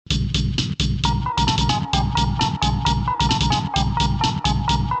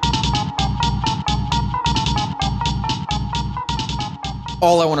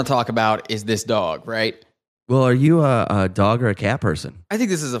all I want to talk about is this dog, right? Well, are you a dog or a cat person? I think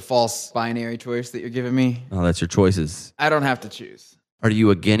this is a false binary choice that you're giving me. Oh, that's your choices. I don't have to choose. Are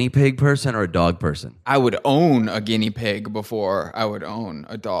you a guinea pig person or a dog person? I would own a guinea pig before I would own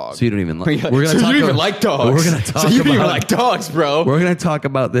a dog. So you don't even like. You don't even like dogs. We're gonna talk so you don't even about like dogs, bro. We're gonna talk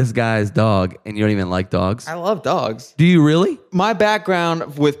about this guy's dog, and you don't even like dogs. I love dogs. Do you really? My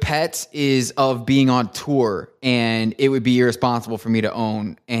background with pets is of being on tour, and it would be irresponsible for me to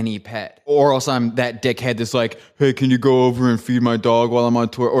own any pet. Or else I'm that dickhead that's like, hey, can you go over and feed my dog while I'm on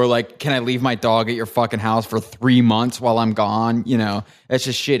tour? Or like, can I leave my dog at your fucking house for 3 months while I'm gone? You know, that's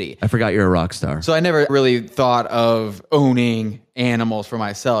just shitty. I forgot you're a rock star. So I never really thought of owning animals for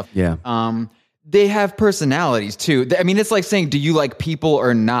myself. Yeah. They have personalities too. I mean, it's like saying, do you like people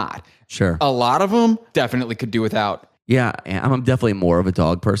or not? Sure. A lot of them definitely could do without. Yeah, I'm definitely more of a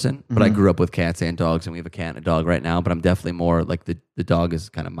dog person, but I grew up with cats and dogs, and we have a cat and a dog right now, but I'm definitely more like the dog is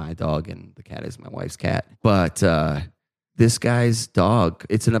kind of my dog, and the cat is my wife's cat. But this guy's dog,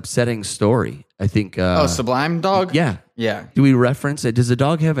 it's an upsetting story. I think... Sublime dog? Yeah. Yeah. Do we reference it? Does the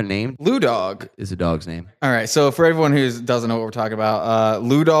dog have a name? Lou Dog is a dog's name. All right. So for everyone who doesn't know what we're talking about,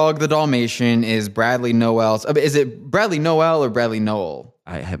 Lou Dog the Dalmatian is Bradley Noel's. Is it Bradley Noel or Bradley Noel?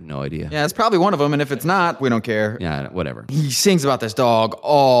 I have no idea. Yeah, it's probably one of them. And if it's not, we don't care. Yeah, whatever. He sings about this dog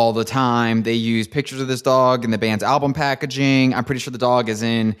all the time. They use pictures of this dog in the band's album packaging. I'm pretty sure the dog is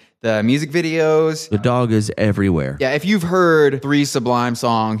in the music videos. The dog is everywhere. Yeah, if you've heard 3 Sublime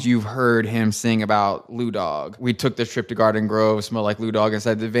songs, you've heard him sing about Lou Dog. We took this trip to Garden Grove, smell like Lou Dog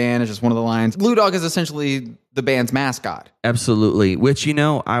inside the van. It's just one of the lines. Lou Dog is essentially the band's mascot. Absolutely. Which, you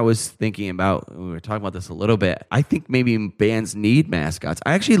know, I was thinking about, we were talking about this a little bit. I think maybe bands need mascots.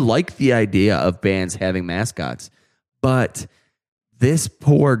 I actually like the idea of bands having mascots, but this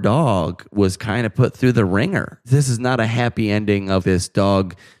poor dog was kind of put through the ringer. This is not a happy ending of this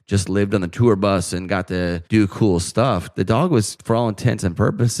dog just lived on the tour bus and got to do cool stuff. The dog was, for all intents and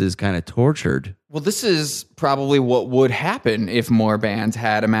purposes, kind of tortured. Well, this is probably what would happen if more bands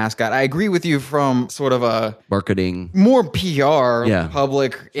had a mascot. I agree with you from sort of a marketing, more PR,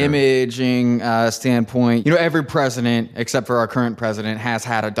 public imaging standpoint. You know, every president, except for our current president, has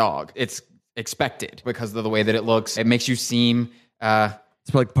had a dog. It's expected because of the way that it looks. It makes you seem...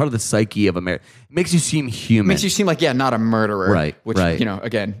 it's like part of the psyche of America. It makes you seem human. It makes you seem like, not a murderer. Right, which, you know,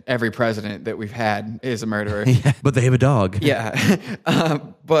 again, every president that we've had is a murderer. Yeah, but they have a dog. Yeah.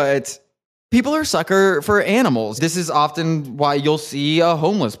 But people are sucker for animals. This is often why you'll see a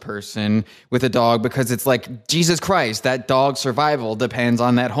homeless person with a dog, because it's like, Jesus Christ, that dog's survival depends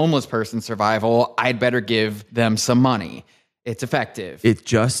on that homeless person's survival. I'd better give them some money. It's effective. It's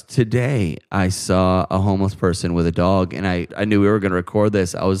just today I saw a homeless person with a dog, and I knew we were going to record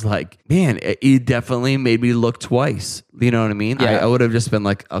this. I was like, man, it definitely made me look twice. You know what I mean? Yeah. I would have just been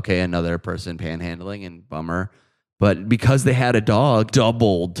like, okay, another person panhandling and bummer. But because they had a dog,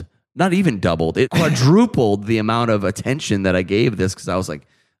 not even doubled, it quadrupled the amount of attention that I gave this, because I was like,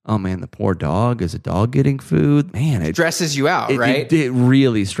 oh man, the poor dog. Is a dog getting food? Man, it stresses you out, right? It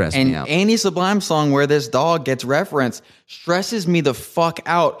really stressed me out. And any Sublime song where this dog gets referenced stresses me the fuck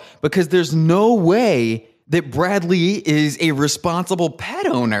out, because there's no way that Bradley is a responsible pet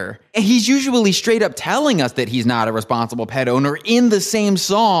owner. And he's usually straight up telling us that he's not a responsible pet owner in the same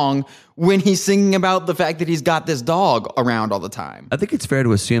song when he's singing about the fact that he's got this dog around all the time. I think it's fair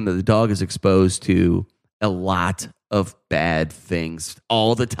to assume that the dog is exposed to a lot of bad things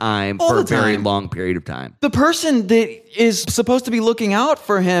all the time for a very long period of time. The person that is supposed to be looking out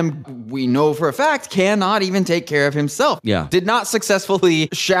for him, we know for a fact, cannot even take care of himself. Yeah. Did not successfully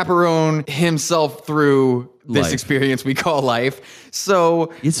chaperone himself through this experience we call life.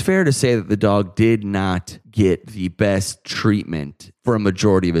 So it's fair to say that the dog did not get the best treatment for a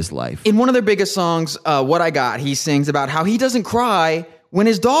majority of his life. In one of their biggest songs, What I Got, he sings about how he doesn't cry when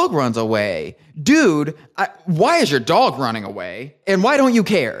his dog runs away. Dude, why is your dog running away? And why don't you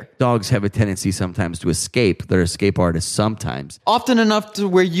care? Dogs have a tendency sometimes to escape. They're escape artists sometimes. Often enough to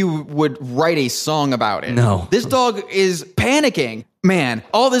where you would write a song about it. No. This dog is panicking. Man,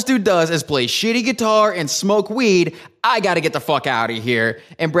 all this dude does is play shitty guitar and smoke weed. I got to get the fuck out of here.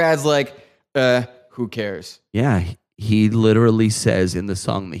 And Brad's like, who cares? Yeah, he literally says in the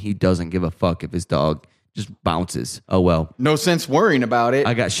song that he doesn't give a fuck if his dog just bounces. Oh, well. No sense worrying about it.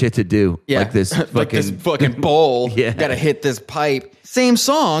 I got shit to do. Yeah. Like this fucking bowl. Yeah. Gotta hit this pipe. Same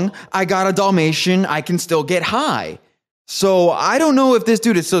song. I got a Dalmatian. I can still get high. So I don't know if this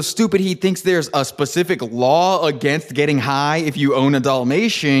dude is so stupid he thinks there's a specific law against getting high if you own a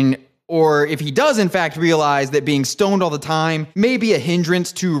Dalmatian, or if he does in fact realize that being stoned all the time may be a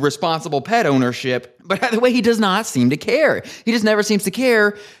hindrance to responsible pet ownership. But either way, he does not seem to care. He just never seems to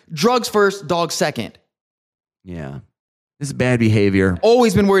care. Drugs first, dog second. Yeah. This is bad behavior.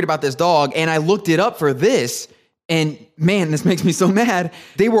 Always been worried about this dog, and I looked it up for this, and man, this makes me so mad.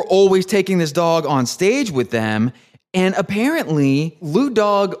 They were always taking this dog on stage with them, and apparently, Lou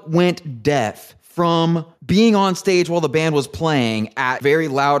Dog went deaf from being on stage while the band was playing at very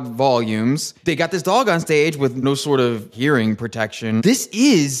loud volumes. They got this dog on stage with no sort of hearing protection. This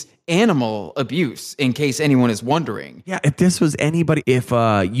is animal abuse, in case anyone is wondering. Yeah, if this was anybody, if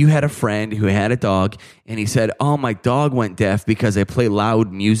you had a friend who had a dog and he said, oh, my dog went deaf because I play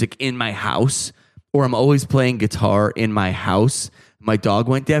loud music in my house, or I'm always playing guitar in my house, my dog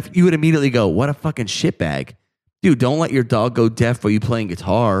went deaf, you would immediately go, what a fucking shitbag. Dude, don't let your dog go deaf while you playing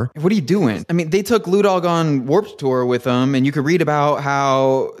guitar. What are you doing? I mean, they took Lou Dog on Warped Tour with them, and you could read about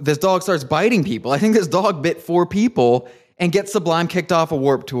how this dog starts biting people. I think this dog bit 4 people and gets Sublime kicked off a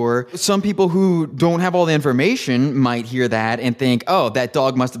Warped Tour. Some people who don't have all the information might hear that and think, oh, that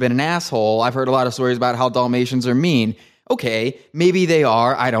dog must have been an asshole. I've heard a lot of stories about how Dalmatians are mean. Okay, maybe they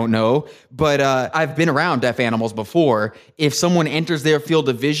are, I don't know. But I've been around deaf animals before. If someone enters their field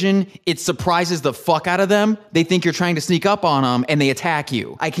of vision, it surprises the fuck out of them. They think you're trying to sneak up on them, and they attack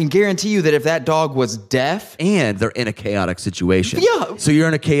you. I can guarantee you that if that dog was deaf... And they're in a chaotic situation. Yeah. So you're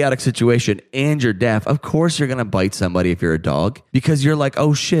in a chaotic situation, and you're deaf. Of course you're going to bite somebody if you're a dog, because you're like,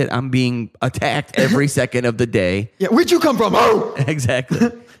 oh shit, I'm being attacked every second of the day. Yeah, where'd you come from? Oh!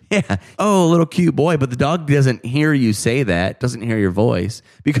 Exactly. Yeah. Oh, little cute boy. But the dog doesn't hear you say that, doesn't hear your voice,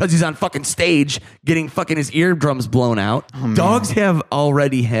 because he's on fucking stage getting fucking his eardrums blown out. Oh, dogs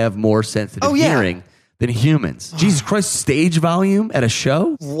already have more sensitive hearing than humans. Jesus Christ, stage volume at a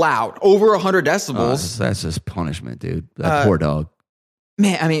show? Loud. Over 100 decibels. That's just punishment, dude. That poor dog.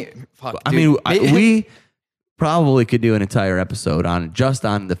 Man, I mean, fuck, I mean, we probably could do an entire episode on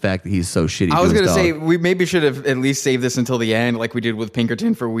the fact that he's so shitty. I was going to say, we maybe should have at least saved this until the end, like we did with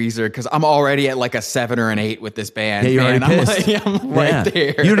Pinkerton for Weezer, because I'm already at like a 7 or an 8 with this band. Yeah, you're already pissed. I'm right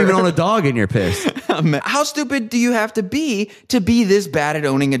there. You don't even own a dog and you're pissed. How stupid do you have to be this bad at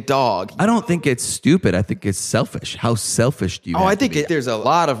owning a dog? I don't think it's stupid. I think it's selfish. How selfish do you have to be? There's a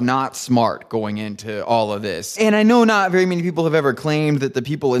lot of not smart going into all of this. And I know not very many people have ever claimed that the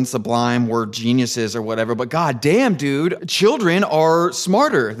people in Sublime were geniuses or whatever, but god damn, dude, children are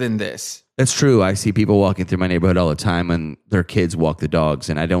smarter than this. That's true. I see people walking through my neighborhood all the time and their kids walk the dogs,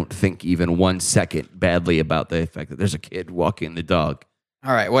 and I don't think even 1 second badly about the fact that there's a kid walking the dog.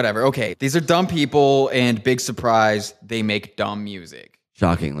 All right, whatever. Okay, these are dumb people, and big surprise, they make dumb music.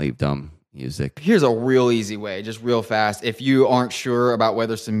 Shockingly dumb music. Here's a real easy way, just real fast. If you aren't sure about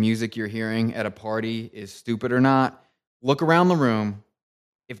whether some music you're hearing at a party is stupid or not, look around the room.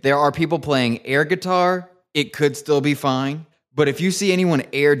 If there are people playing air guitar, it could still be fine. But if you see anyone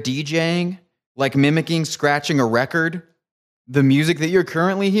air DJing, like mimicking scratching a record, the music that you're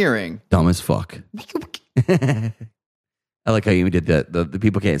currently hearing... Dumb as fuck. I like how you did that. The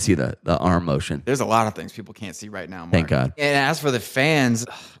people can't see the arm motion. There's a lot of things people can't see right now, Mark. Thank God. And as for the fans,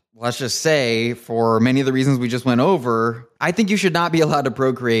 let's just say, for many of the reasons we just went over, I think you should not be allowed to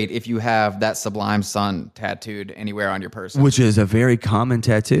procreate if you have that Sublime Sun tattooed anywhere on your person. Which is a very common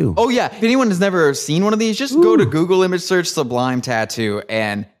tattoo. Oh, yeah. If anyone has never seen one of these, just go to Google image search Sublime Tattoo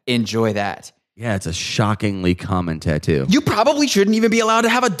and enjoy that. Yeah, it's a shockingly common tattoo. You probably shouldn't even be allowed to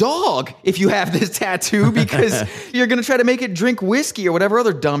have a dog if you have this tattoo, because you're going to try to make it drink whiskey or whatever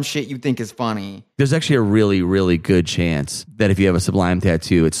other dumb shit you think is funny. There's actually a really, really good chance that if you have a Sublime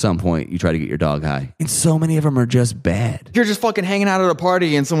tattoo, at some point you try to get your dog high. And so many of them are just bad. You're just fucking hanging out at a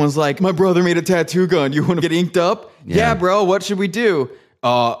party and someone's like, my brother made a tattoo gun. You want to get inked up? Yeah, bro. What should we do?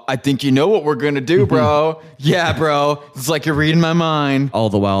 I think you know what we're going to do, bro. Yeah, bro. It's like you're reading my mind.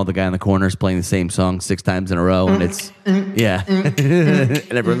 All the while, the guy in the corner is playing the same song 6 times in a row, and it's, and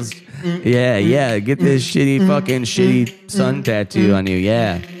everyone's, get this shitty sun tattoo on you,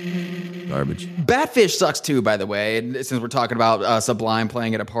 Garbage. Batfish sucks too, by the way. And since we're talking about Sublime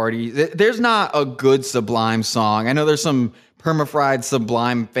playing at a party, there's not a good Sublime song. I know there's some permafried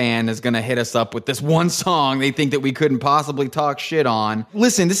Sublime fan is going to hit us up with this one song they think that we couldn't possibly talk shit on.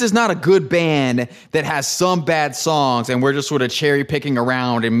 Listen, this is not a good band that has some bad songs, and we're just sort of cherry picking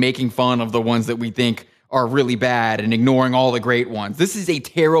around and making fun of the ones that we think are really bad and ignoring all the great ones. This is a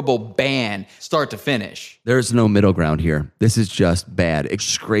terrible band, start to finish. There's no middle ground here. This is just bad. It's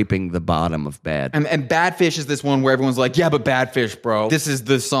scraping the bottom of bad. And Badfish is this one where everyone's like, yeah, but Badfish, bro. This is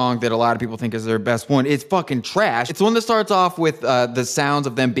the song that a lot of people think is their best one. It's fucking trash. It's the one that starts off with the sounds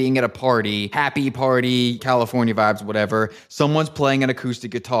of them being at a party, happy party, California vibes, whatever. Someone's playing an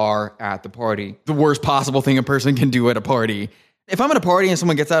acoustic guitar at the party. The worst possible thing a person can do at a party. If I'm at a party and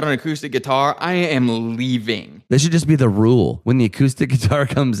someone gets out an acoustic guitar, I am leaving. This should just be the rule. When the acoustic guitar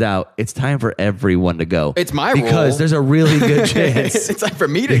comes out, it's time for everyone to go. It's my rule. Because there's a really good chance. It's time for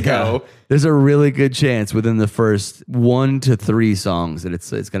me to go. There's a really good chance within the first 1 to 3 songs that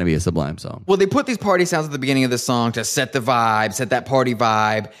it's going to be a Sublime song. Well, they put these party sounds at the beginning of the song to set the vibe, set that party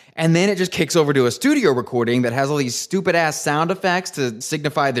vibe, and then it just kicks over to a studio recording that has all these stupid ass sound effects to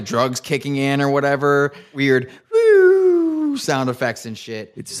signify the drugs kicking in or whatever. Weird woo sound effects and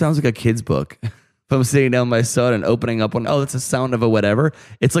shit. It sounds like a kid's book. If I'm sitting down with my son and opening up one, oh, that's the sound of a whatever.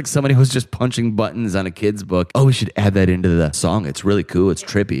 It's like somebody who's just punching buttons on a kid's book. Oh, we should add that into the song. It's really cool. It's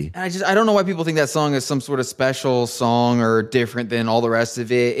trippy. And I don't know why people think that song is some sort of special song or different than all the rest of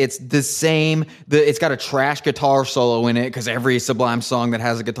it. It's the same. It's got a trash guitar solo in it because every Sublime song that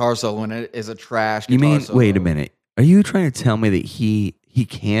has a guitar solo in it is a trash guitar solo. Wait a minute. Are you trying to tell me that he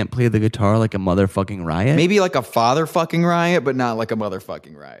can't play the guitar like a motherfucking Riot? Maybe like a father fucking Riot, but not like a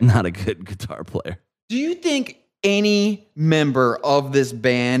motherfucking Riot. Not a good guitar player. Do you think any member of this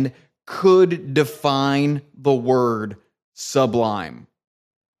band could define the word Sublime?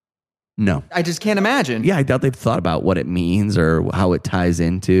 No. I just can't imagine. Yeah, I doubt they've thought about what it means or how it ties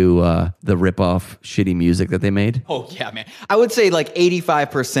into the rip-off shitty music that they made. Oh, yeah, man. I would say like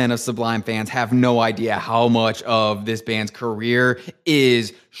 85% of Sublime fans have no idea how much of this band's career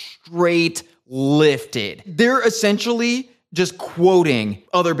is straight lifted. They're essentially just quoting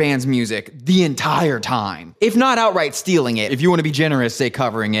other bands' music the entire time. If not outright stealing it. If you want to be generous, say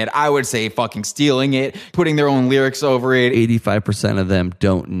covering it. I would say fucking stealing it, putting their own lyrics over it. 85% of them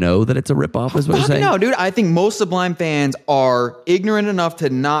don't know that it's a ripoff, is what you're saying? No, dude. I think most Sublime fans are ignorant enough to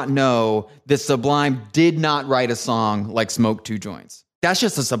not know that Sublime did not write a song like Smoke Two Joints. That's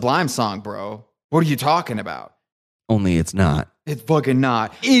just a Sublime song, bro. What are you talking about? Only it's not. It's fucking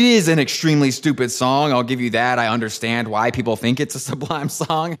not. It is an extremely stupid song. I'll give you that. I understand why people think it's a Sublime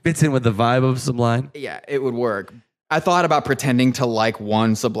song. Fits in with the vibe of Sublime. Yeah, it would work. I thought about pretending to like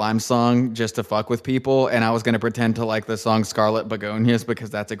one Sublime song just to fuck with people, and I was going to pretend to like the song Scarlet Begonias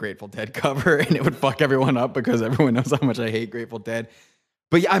because that's a Grateful Dead cover, and it would fuck everyone up because everyone knows how much I hate Grateful Dead.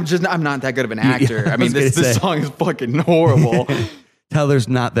 But yeah, I'm not that good of an actor. I mean, this song is fucking horrible. Tyler's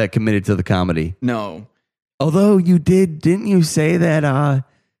not that committed to the comedy. No. Although didn't you say that,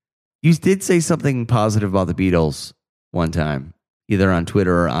 you did say something positive about the Beatles one time, either on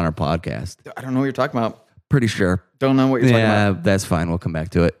Twitter or on our podcast. I don't know what you're talking about. Pretty sure. Don't know what you're talking about. Yeah, that's fine. We'll come back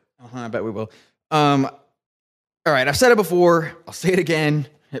to it. I bet we will. All right, I've said it before. I'll say it again.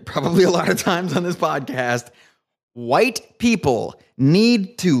 Probably a lot of times on this podcast. White people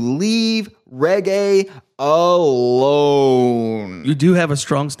need to leave reggae alone. You do have a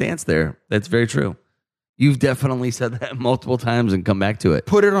strong stance there. That's very true. You've definitely said that multiple times and come back to it.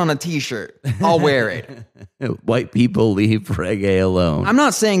 Put it on a t-shirt. I'll wear it. White people leave reggae alone. I'm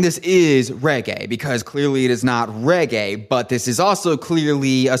not saying this is reggae because clearly it is not reggae, but this is also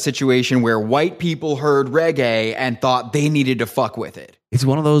clearly a situation where white people heard reggae and thought they needed to fuck with it. It's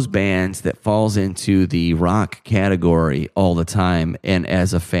one of those bands that falls into the rock category all the time. And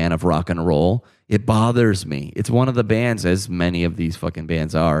as a fan of rock and roll, it bothers me. It's one of the bands, as many of these fucking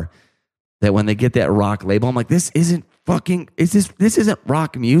bands are, that when they get that rock label, I'm like, this isn't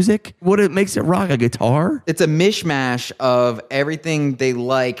rock music? What makes it rock? A guitar? It's a mishmash of everything they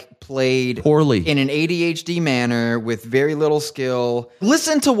like played poorly in an ADHD manner with very little skill.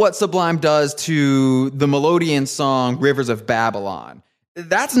 Listen to what Sublime does to the Melodian song Rivers of Babylon.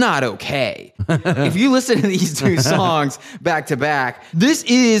 That's not okay. If you listen to these two songs back to back, this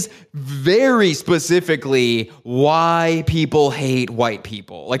is very specifically why people hate white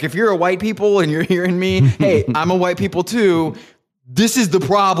people. Like if you're a white people and you're hearing me, hey, I'm a white people too. This is the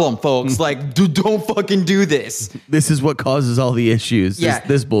problem, folks. Like, don't fucking do this. This is what causes all the issues. Yeah.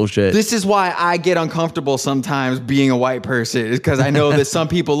 This bullshit. This is why I get uncomfortable sometimes being a white person. Is because I know that some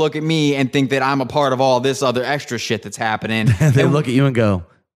people look at me and think that I'm a part of all this other extra shit that's happening. They look at you and go,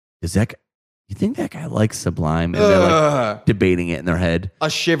 you think that guy likes Sublime? And they're like debating it in their head. A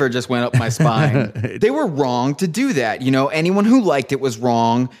shiver just went up my spine. They were wrong to do that. You know, anyone who liked it was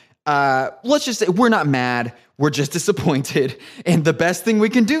wrong. Let's just say we're not mad. We're just disappointed. And the best thing we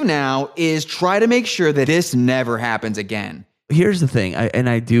can do now is try to make sure that this never happens again. Here's the thing,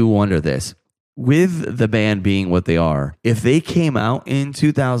 I do wonder this. With the band being what they are, if they came out in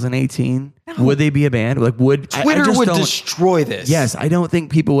 2018, would they be a band? Like, Twitter would destroy this. Yes, I don't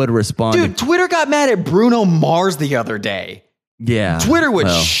think people would respond. Dude, Twitter got mad at Bruno Mars the other day. Yeah. Twitter would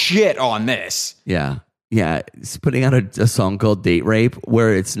shit on this. Yeah. Yeah, it's putting out a song called Date Rape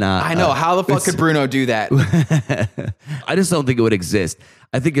where it's not... I know. How the fuck could Bruno do that? I just don't think it would exist.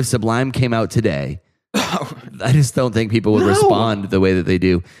 I think if Sublime came out today, I just don't think people would respond the way that they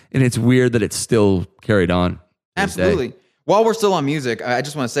do. And it's weird that it's still carried on. Absolutely. While we're still on music, I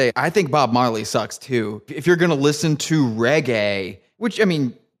just want to say, I think Bob Marley sucks too. If you're going to listen to reggae, which, I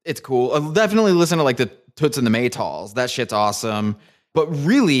mean, it's cool. I'll definitely listen to like the Toots and the Maytals. That shit's awesome. But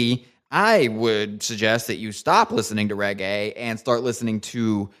really, I would suggest that you stop listening to reggae and start listening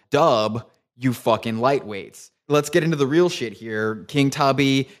to dub, you fucking lightweights. Let's get into the real shit here. King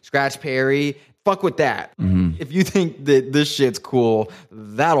Tubby, Scratch Perry, fuck with that. If you think that this shit's cool,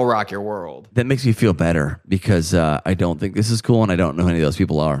 that'll rock your world. That makes me feel better because I don't think this is cool and I don't know who any of those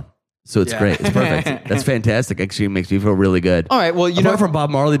people are. So it's great. It's perfect. That's fantastic. Actually, it makes me feel really good. All right, well, you know, from Bob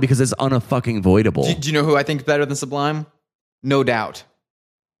Marley because it's unavoidable. Do you know who I think is better than Sublime? No Doubt.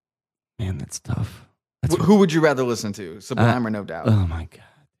 Man, that's tough. Who would you rather listen to, Sublime or No Doubt? Oh my God.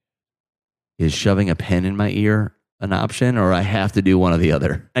 Is shoving a pen in my ear an option, or I have to do one or the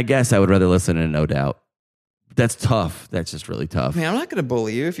other? I guess I would rather listen to No Doubt. That's tough. That's just really tough. Man, I'm not going to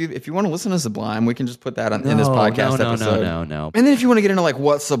bully you. If you want to listen to Sublime, we can just put that in this podcast episode. No. And then if you want to get into like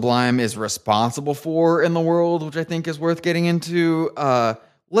what Sublime is responsible for in the world, which I think is worth getting into,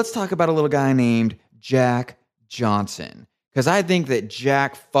 let's talk about a little guy named Jack Johnson. Because I think that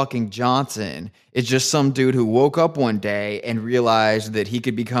Jack fucking Johnson is just some dude who woke up one day and realized that he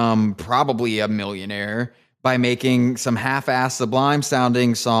could become probably a millionaire by making some half-assed Sublime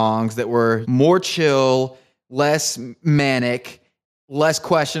sounding songs that were more chill, less manic, less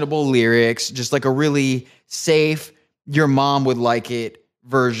questionable lyrics, just like a really safe, your mom would like it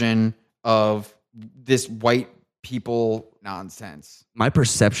version of this white people nonsense. My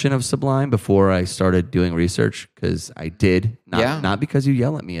perception of Sublime before I started doing research, because I did, not because you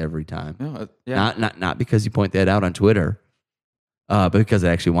yell at me every time, not because you point that out on Twitter, but because I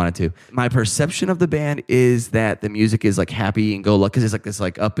actually wanted to. My perception of the band is that the music is like happy and go lucky, because it's like this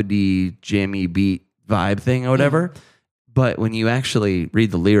like uppity, jammy beat vibe thing or whatever. But when you actually read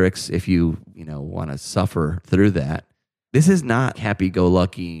the lyrics, if you want to suffer through that, this is not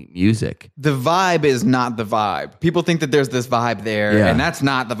happy-go-lucky music. The vibe is not the vibe. People think that there's this vibe there, and that's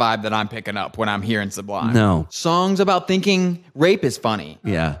not the vibe that I'm picking up when I'm hearing Sublime. No. Songs about thinking rape is funny.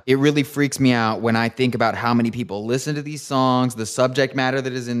 Yeah. It really freaks me out when I think about how many people listen to these songs, the subject matter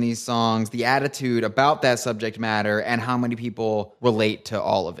that is in these songs, the attitude about that subject matter, and how many people relate to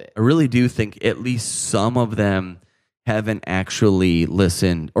all of it. I really do think at least some of them haven't actually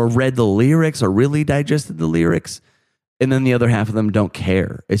listened or read the lyrics or really digested the lyrics. And then the other half of them don't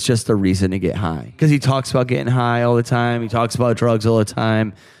care. It's just a reason to get high. Because he talks about getting high all the time. He talks about drugs all the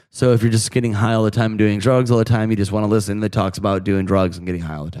time. So if you're just getting high all the time and doing drugs all the time, you just want to listen that talks about doing drugs and getting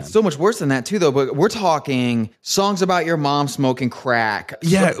high all the time. So much worse than that too, though. But we're talking songs about your mom smoking crack.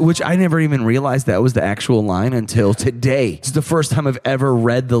 Yeah, which I never even realized that was the actual line until today. It's the first time I've ever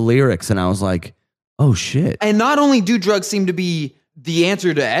read the lyrics. And I was like, oh shit. And not only do drugs seem to be the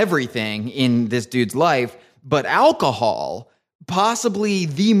answer to everything in this dude's life, but alcohol, possibly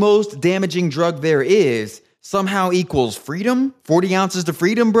the most damaging drug there is, somehow equals freedom. 40 ounces to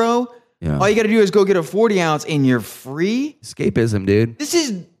freedom, bro. Yeah. All you got to do is go get a 40 ounce and you're free. Escapism, dude. This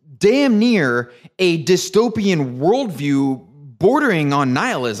is damn near a dystopian worldview bordering on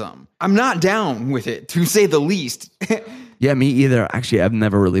nihilism. I'm not down with it, to say the least. Yeah, me either. Actually, I've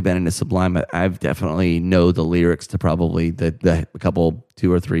never really been into Sublime, but I've definitely know the lyrics to probably the couple,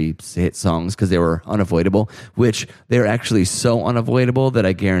 2 or 3 hit songs because they were unavoidable, which they're actually so unavoidable that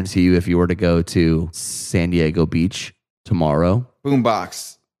I guarantee you if you were to go to San Diego Beach tomorrow,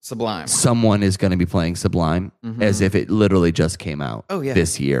 Boombox, Sublime. Someone is going to be playing Sublime as if it literally just came out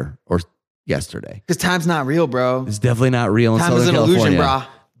this year or yesterday. Because time's not real, bro. It's definitely not real in Time Southern is an California. illusion, brah.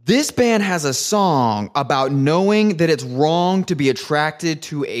 This band has a song about knowing that it's wrong to be attracted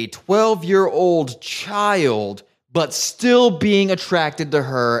to a 12-year-old child, but still being attracted to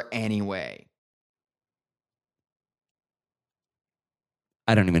her anyway.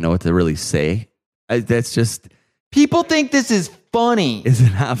 I don't even know what to really say. That's just... People think this is funny. Is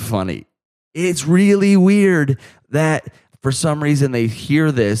it not funny? It's really weird that for some reason they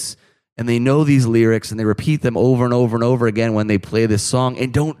hear this and they know these lyrics and they repeat them over and over and over again when they play this song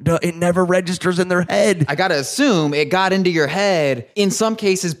and it never registers in their head. I gotta assume it got into your head in some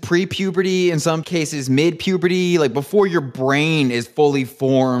cases pre-puberty, in some cases mid-puberty, like before your brain is fully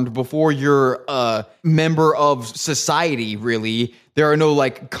formed, before you're a member of society, really. There are no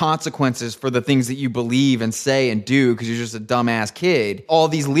like consequences for the things that you believe and say and do because you're just a dumbass kid. All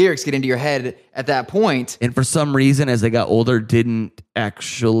these lyrics get into your head at that point. And for some reason, as they got older, didn't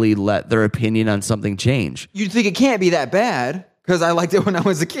actually let their opinion on something change. You'd think it can't be that bad because I liked it when I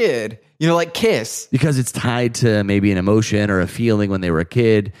was a kid. You know, like Kiss. Because it's tied to maybe an emotion or a feeling when they were a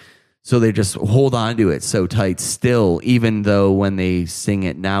kid. So they just hold on to it so tight still, even though when they sing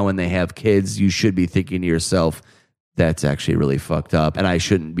it now and they have kids, you should be thinking to yourself, that's actually really fucked up. And I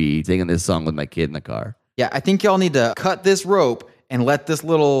shouldn't be singing this song with my kid in the car. Yeah, I think y'all need to cut this rope and let this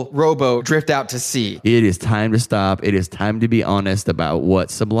little rowboat drift out to sea. It is time to stop. It is time to be honest about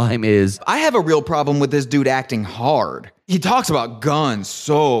what Sublime is. I have a real problem with this dude acting hard. He talks about guns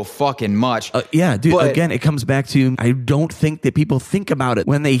so fucking much. Yeah, dude, but again, it comes back to, I don't think that people think about it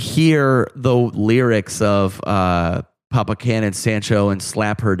when they hear the lyrics of Papa Cannon, Sancho, and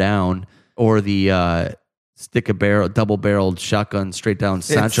Slap Her Down, or the stick a barrel, double-barreled shotgun straight down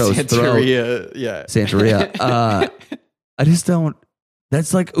Sancho's throat. Yeah. Santeria. I just don't.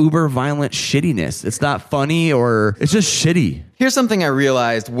 That's like uber violent shittiness. It's not funny, or it's just shitty. Here's something I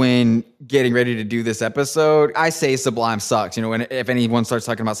realized when getting ready to do this episode. I say Sublime sucks. You know, if anyone starts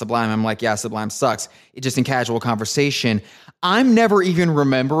talking about Sublime, I'm like, yeah, Sublime sucks. It just in casual conversation. I'm never even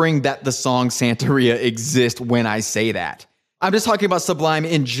remembering that the song Santeria exists when I say that. I'm just talking about Sublime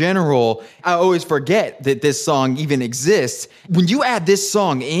in general. I always forget that this song even exists. When you add this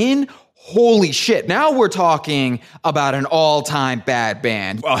song in, holy shit. Now we're talking about an all-time bad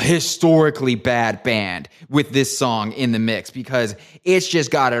band, a historically bad band with this song in the mix, because it's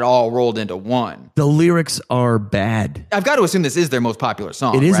just got it all rolled into one. The lyrics are bad. I've got to assume this is their most popular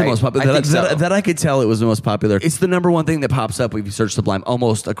song. It is right? the most popular. I think so. That I could tell it was the most popular. It's the number one thing that pops up if you search Sublime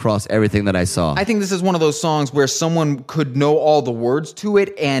almost across everything that I saw. I think this is one of those songs where someone could know all the words to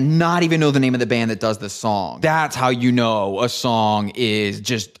it and not even know the name of the band that does the song. That's how you know a song is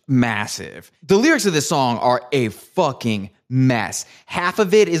just massive. The lyrics of this song are a fucking mess. Half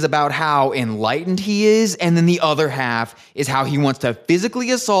of it is about how enlightened he is, and then the other half is how he wants to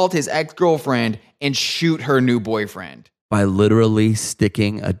physically assault his ex-girlfriend and shoot her new boyfriend. By literally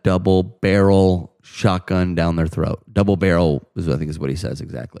sticking a double barrel shotgun down their throat. Double barrel is, I think, is what he says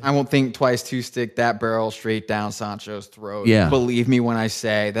exactly. I won't think twice to stick that barrel straight down Sancho's throat. Yeah. Believe me when I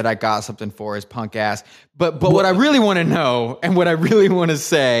say that I got something for his punk ass. But what I really want to know and what I really want to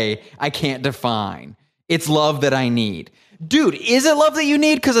say, I can't define. It's love that I need. Dude, is it love that you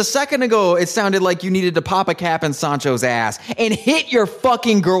need? Because a second ago, it sounded like you needed to pop a cap in Sancho's ass and hit your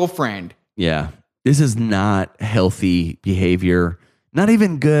fucking girlfriend. Yeah. This is not healthy behavior. Not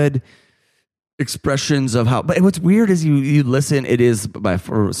even good expressions of how. But what's weird is you listen. It is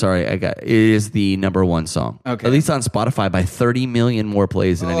it is the number one song. Okay. At least on Spotify by 30 million more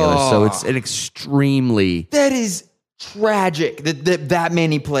plays than any other. So it's an extremely. That is tragic that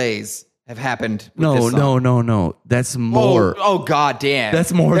many plays have happened with this song. No. That's more. Oh, god damn.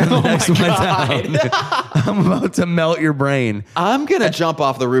 That's more than the next one God. down. I'm about to melt your brain. I'm going to jump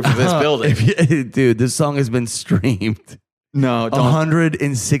off the roof of this building. Dude, this song has been streamed. No, don't.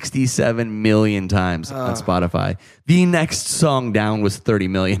 167 million times on Spotify. The next song down was 30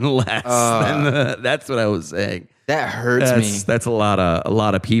 million less. That's what I was saying. That hurts me. That's a lot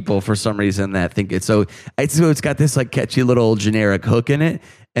of people for some reason that think it's so. It's got this like catchy little generic hook in it,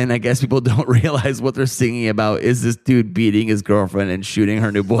 and I guess people don't realize what they're singing about is this dude beating his girlfriend and shooting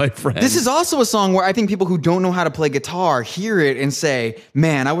her new boyfriend. This is also a song where I think people who don't know how to play guitar hear it and say,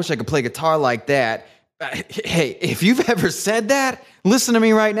 "Man, I wish I could play guitar like that." Hey, if you've ever said that, listen to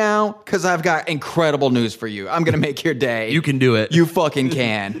me right now, because I've got incredible news for you. I'm going to make your day. You can do it. You fucking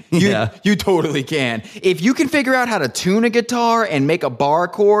can. Yeah. You totally can. If you can figure out how to tune a guitar and make a bar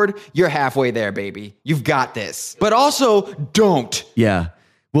chord, you're halfway there, baby. You've got this. But also, don't. Yeah.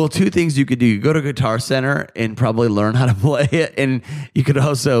 Well, two things you could do. You go to Guitar Center and probably learn how to play it. And you could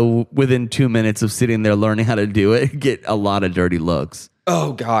also, within 2 minutes of sitting there learning how to do it, get a lot of dirty looks.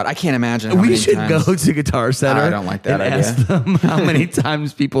 Oh, God. I can't imagine how we many should times. go to Guitar Center. I don't like that and idea. ask them how many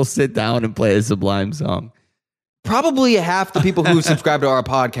times people sit down and play a Sublime song. Probably half the people who subscribe to our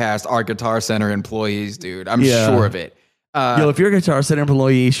podcast are Guitar Center employees, dude. I'm sure of it. If you're a Guitar Center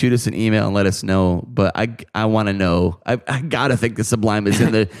employee, shoot us an email and let us know. But I want to know. I got to think the Sublime is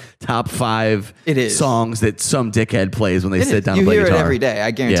in the top 5 songs that some dickhead plays when they sit down and play guitar. You hear it every day. I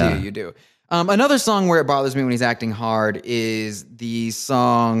guarantee you do. Another song where it bothers me when he's acting hard is the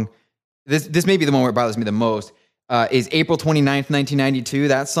song, this may be the one where it bothers me the most, is April 29th, 1992.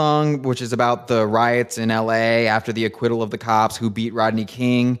 That song, which is about the riots in LA after the acquittal of the cops who beat Rodney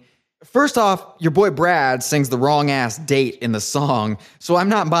King. First off, your boy Brad sings the wrong ass date in the song, so I'm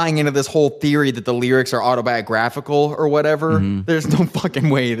not buying into this whole theory that the lyrics are autobiographical or whatever. Mm-hmm. There's no fucking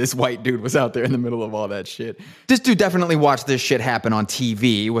way this white dude was out there in the middle of all that shit. This dude definitely watched this shit happen on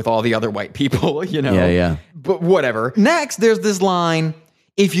TV with all the other white people, you know? Yeah. But whatever. Next, there's this line,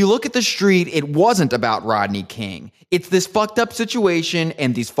 if you look at the street, it wasn't about Rodney King. It's this fucked up situation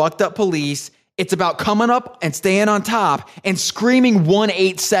and these fucked up police. It's about coming up and staying on top and screaming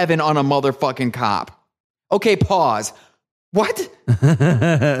 187 on a motherfucking cop. Okay, pause. What?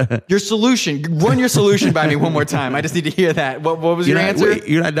 Your solution. Run your solution by me one more time. I just need to hear that. What was your answer? Wait,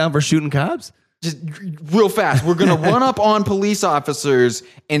 you're not down for shooting cops? Just real fast. We're going to run up on police officers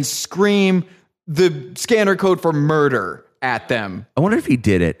and scream the scanner code for murder at them. I wonder if he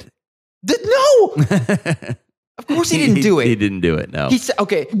did it. No! Of course he didn't do it. He didn't do it, no. He said,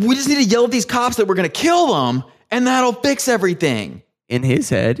 okay, we just need to yell at these cops that we're going to kill them, and that'll fix everything. In his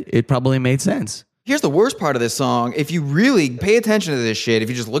head, it probably made sense. Here's the worst part of this song. If you really pay attention to this shit, if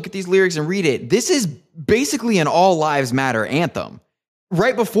you just look at these lyrics and read it, this is basically an all lives matter anthem.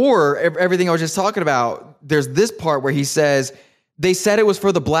 Right before everything I was just talking about, there's this part where he says, they said it was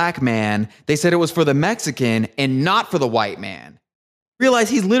for the black man, they said it was for the Mexican, and not for the white man. Realize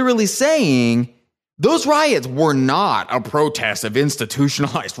he's literally saying those riots were not a protest of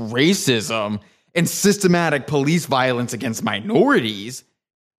institutionalized racism and systematic police violence against minorities.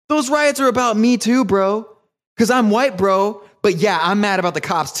 Those riots are about me too, bro. Because I'm white, bro. But yeah, I'm mad about the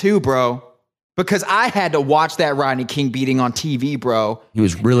cops too, bro. Because I had to watch that Rodney King beating on TV, bro. He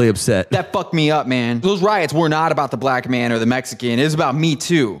was really upset. That fucked me up, man. Those riots were not about the black man or the Mexican. It was about me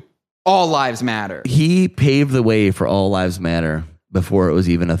too. All lives matter. He paved the way for all lives matter before it was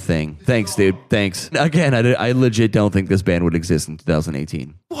even a thing. Thanks, dude. Thanks. Again, I legit don't think this band would exist in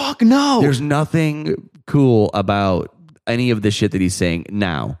 2018. Fuck no. There's nothing cool about any of the shit that he's saying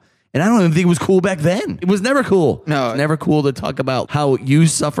now. And I don't even think it was cool back then. It was never cool. No. It was never cool to talk about how you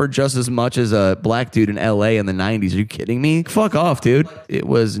suffered just as much as a black dude in LA in the 90s. Are you kidding me? Fuck off, dude. It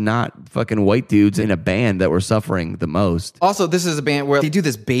was not fucking white dudes in a band that were suffering the most. Also, this is a band where they do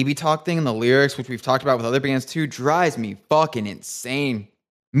this baby talk thing in the lyrics, which we've talked about with other bands too, drives me fucking insane.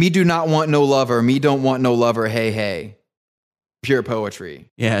 Me do not want no lover. Me don't want no lover. Hey, hey. Pure poetry.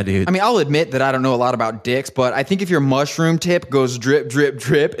 Yeah, dude. I mean, I'll admit that I don't know a lot about dicks, but I think if your mushroom tip goes drip, drip,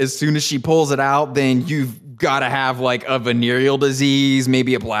 drip, as soon as she pulls it out, then you've got to have like a venereal disease,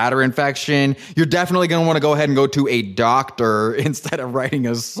 maybe a bladder infection. You're definitely going to want to go ahead and go to a doctor instead of writing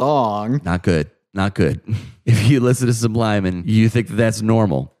a song. Not good. Not good. If you listen to Sublime and you think that that's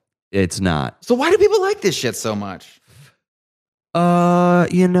normal, it's not. So why do people like this shit so much?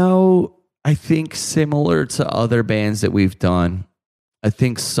 I think similar to other bands that we've done, I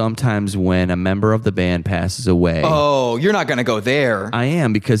think sometimes when a member of the band passes away. Oh, you're not going to go there. I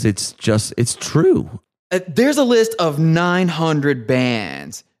am, because it's true. There's a list of 900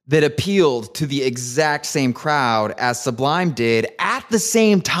 bands that appealed to the exact same crowd as Sublime did at the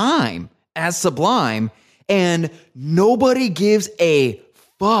same time as Sublime, and nobody gives a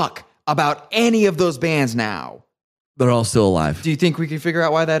fuck about any of those bands now. They're all still alive. Do you think we can figure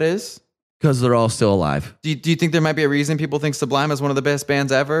out why that is? Because they're all still alive. Do you think there might be a reason people think Sublime is one of the best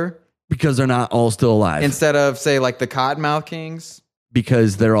bands ever? Because they're not all still alive. Instead of, say, like the Cottonmouth Kings?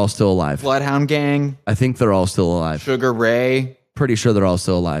 Because they're all still alive. Bloodhound Gang? I think they're all still alive. Sugar Ray? Pretty sure they're all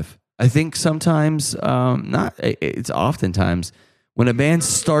still alive. I think sometimes, it's oftentimes, when a band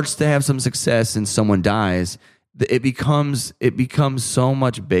starts to have some success and someone dies, it becomes so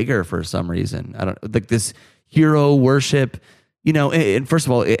much bigger for some reason. I don't like this hero worship. And first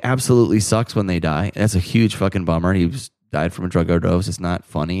of all, it absolutely sucks when they die. That's a huge fucking bummer. He just died from a drug overdose. It's not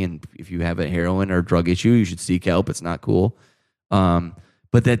funny. And if you have a heroin or drug issue, you should seek help. It's not cool.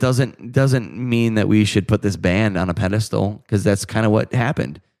 But that doesn't mean that we should put this band on a pedestal, because that's kind of what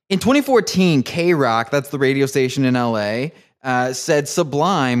happened. In 2014, K-Rock, that's the radio station in LA, said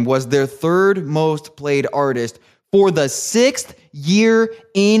Sublime was their third most played artist for the 6th year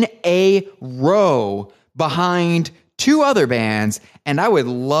in a row, behind two other bands, and I would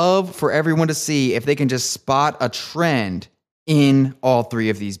love for everyone to see if they can just spot a trend in all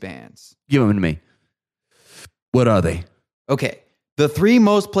three of these bands. Give them to me. What are they? Okay. The three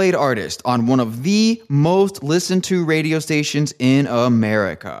most played artists on one of the most listened to radio stations in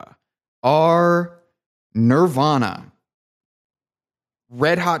America are Nirvana,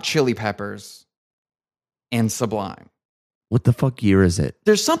 Red Hot Chili Peppers, and Sublime. What the fuck year is it?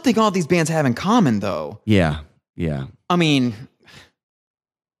 There's something all these bands have in common, though. Yeah. I mean,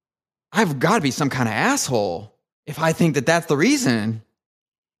 I've got to be some kind of asshole if I think that that's the reason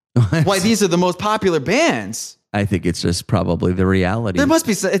why these are the most popular bands. I think it's just probably the reality. There must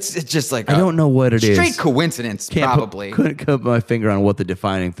be. It's just like I don't know what it is. Straight coincidence, probably. Couldn't put my finger on what the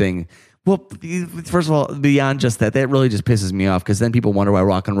defining thing Well, first of all, beyond just that really just pisses me off because then people wonder why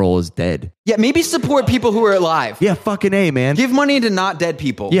rock and roll is dead. Yeah, maybe support people who are alive. Yeah, fucking A, man. Give money to not dead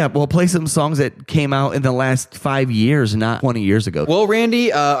people. Yeah, well, play some songs that came out in the last 5 years, not 20 years ago. Well,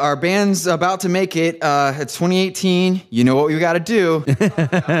 Randy, our band's about to make it. It's 2018. You know what we got to do.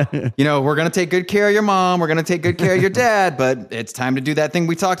 We're going to take good care of your mom. We're going to take good care of your dad. But it's time to do that thing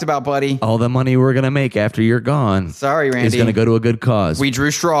we talked about, buddy. All the money we're going to make after you're gone. Sorry, Randy. Is going to go to a good cause. We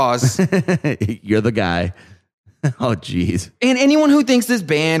drew straws. You're the guy. Oh, jeez. And anyone who thinks this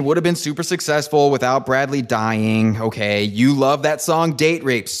band would have been super successful without Bradley dying, okay, you love that song Date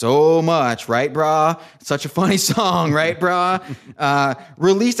Rape so much, right, brah? Such a funny song, right, brah?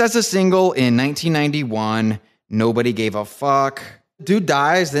 Released as a single in 1991, nobody gave a fuck. Dude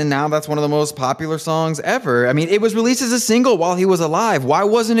dies, then now that's one of the most popular songs ever. I mean, it was released as a single while he was alive. Why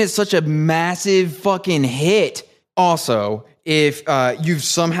wasn't it such a massive fucking hit? Also, if you've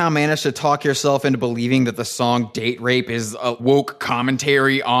somehow managed to talk yourself into believing that the song Date Rape is a woke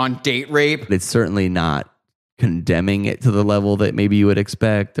commentary on date rape. It's certainly not condemning it to the level that maybe you would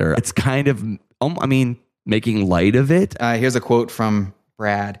expect, or it's kind of, making light of it. Here's a quote from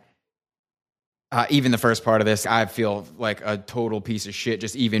Brad. Even the first part of this, I feel like a total piece of shit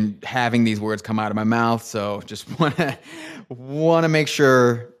just even having these words come out of my mouth. So just want to make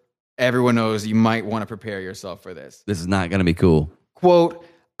sure everyone knows you might want to prepare yourself for this. This is not going to be cool. Quote,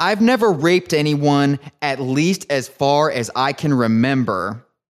 I've never raped anyone, at least as far as I can remember.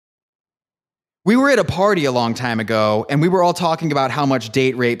 We were at a party a long time ago, and we were all talking about how much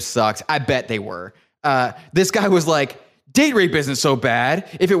date rape sucks. I bet they were. This guy was like, date rape isn't so bad.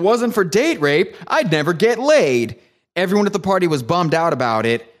 If it wasn't for date rape, I'd never get laid. Everyone at the party was bummed out about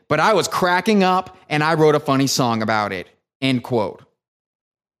it, but I was cracking up, and I wrote a funny song about it. End quote.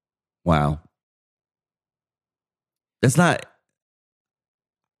 Wow. That's not...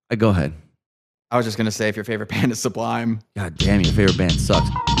 Go ahead. I was just going to say, if your favorite band is Sublime. God damn, your favorite band sucks.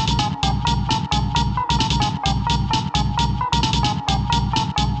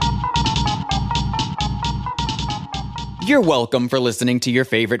 You're welcome for listening to Your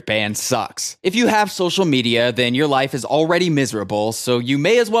Favorite Band Sucks. If you have social media, then your life is already miserable, so you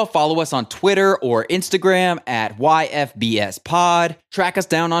may as well follow us on Twitter or Instagram at YFBSPod. Track us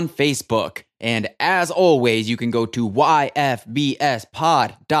down on Facebook. And as always, you can go to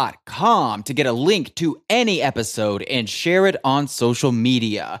yfbspod.com to get a link to any episode and share it on social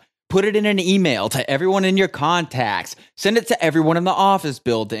media. Put it in an email to everyone in your contacts. Send it to everyone in the office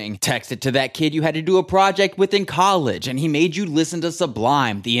building. Text it to that kid you had to do a project with in college and he made you listen to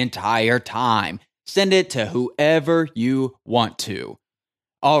Sublime the entire time. Send it to whoever you want to.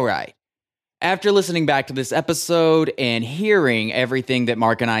 All right. After listening back to this episode and hearing everything that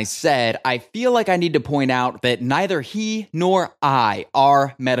Mark and I said, I feel like I need to point out that neither he nor I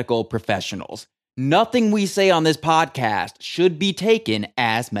are medical professionals. Nothing we say on this podcast should be taken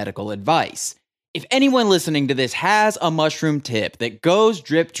as medical advice. If anyone listening to this has a mushroom tip that goes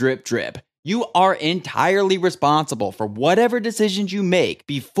drip, drip, drip, you are entirely responsible for whatever decisions you make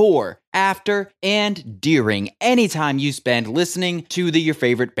before, after, and during any time you spend listening to the Your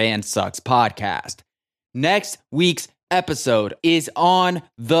Favorite Band Sucks podcast. Next week's episode is on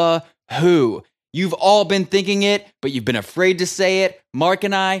The Who. You've all been thinking it, but you've been afraid to say it. Mark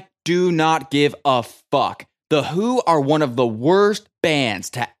and I do not give a fuck. The Who are one of the worst bands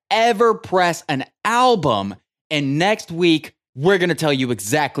to ever press an album, and next week, we're going to tell you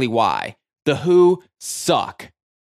exactly why. The Who suck.